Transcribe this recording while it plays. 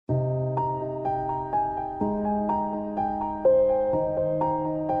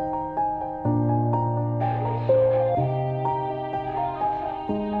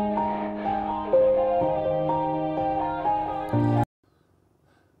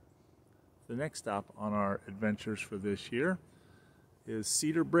The next stop on our adventures for this year is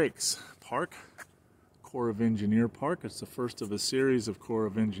Cedar Breaks Park, Corps of Engineer Park. It's the first of a series of Corps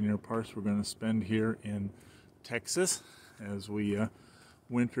of Engineer Parks we're going to spend here in Texas as we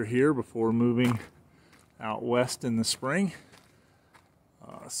winter here before moving out west in the spring.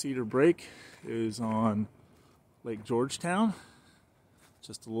 Cedar Break is on Lake Georgetown,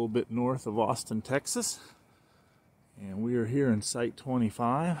 just a little bit north of Austin, Texas. And we are here in Site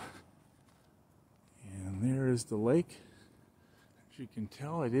 25. And there is the lake. As you can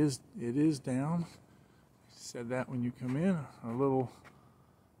tell, it is down. I said that when you come in. Our little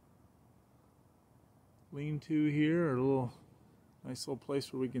lean-to here, or a little nice little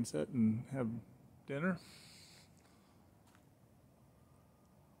place where we can sit and have dinner.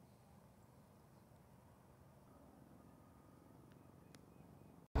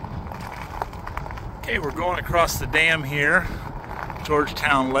 Okay, we're going across the dam here,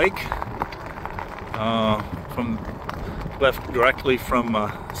 Georgetown Lake. Left directly from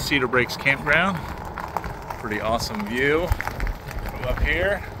Cedar Breaks Campground. Pretty awesome view. Go up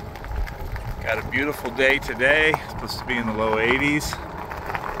here. Got a beautiful day today. It's supposed to be in the low 80s.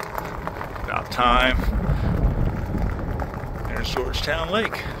 About time. There's Georgetown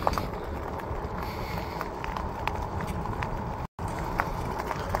Lake.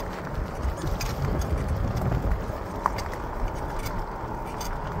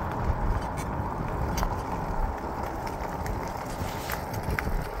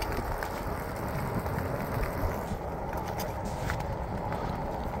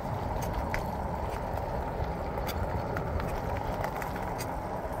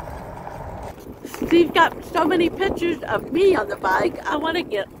 Steve's got so many pictures of me on the bike, I want to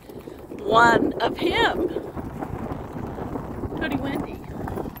get one of him. Pretty windy.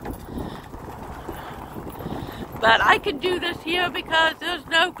 But I can do this here because there's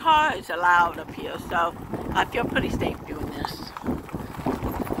no cars allowed up here, so I feel pretty safe doing this.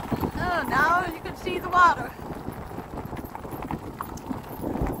 Oh, now you can see the water.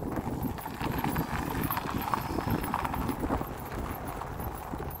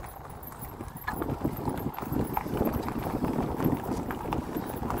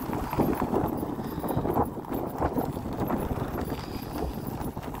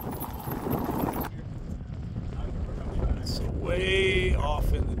 Way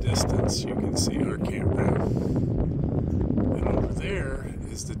off in the distance, you can see our campground. And over there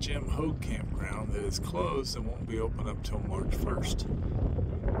is the Jim Hogue campground that is closed and won't be open up till March 1st.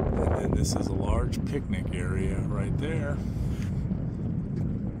 And then this is a large picnic area right there.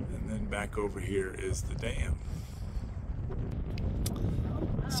 And then back over here is the dam.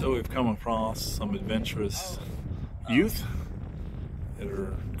 So we've come across some adventurous youth that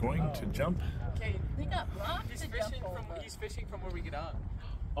are going to jump. They got rocks he's fishing from where we get up.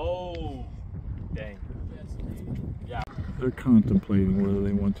 Oh, dang. Yeah. They're contemplating whether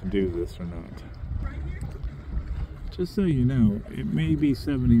they want to do this or not. Just so you know, it may be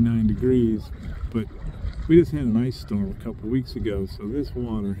 79 degrees, but we just had an ice storm a couple weeks ago, so this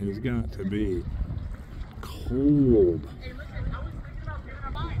water has got to be cold. Hey, listen, I was thinking about getting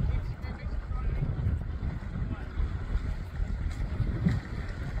a bike.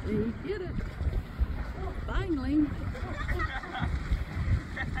 You get it. Finally.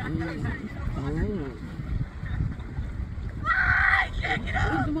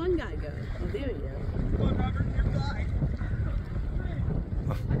 Where'd the one guy go? Oh, there he is.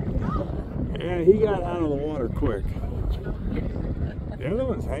 Yeah, he got out of the water quick. The other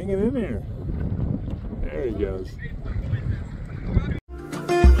one's hanging in there. There he goes.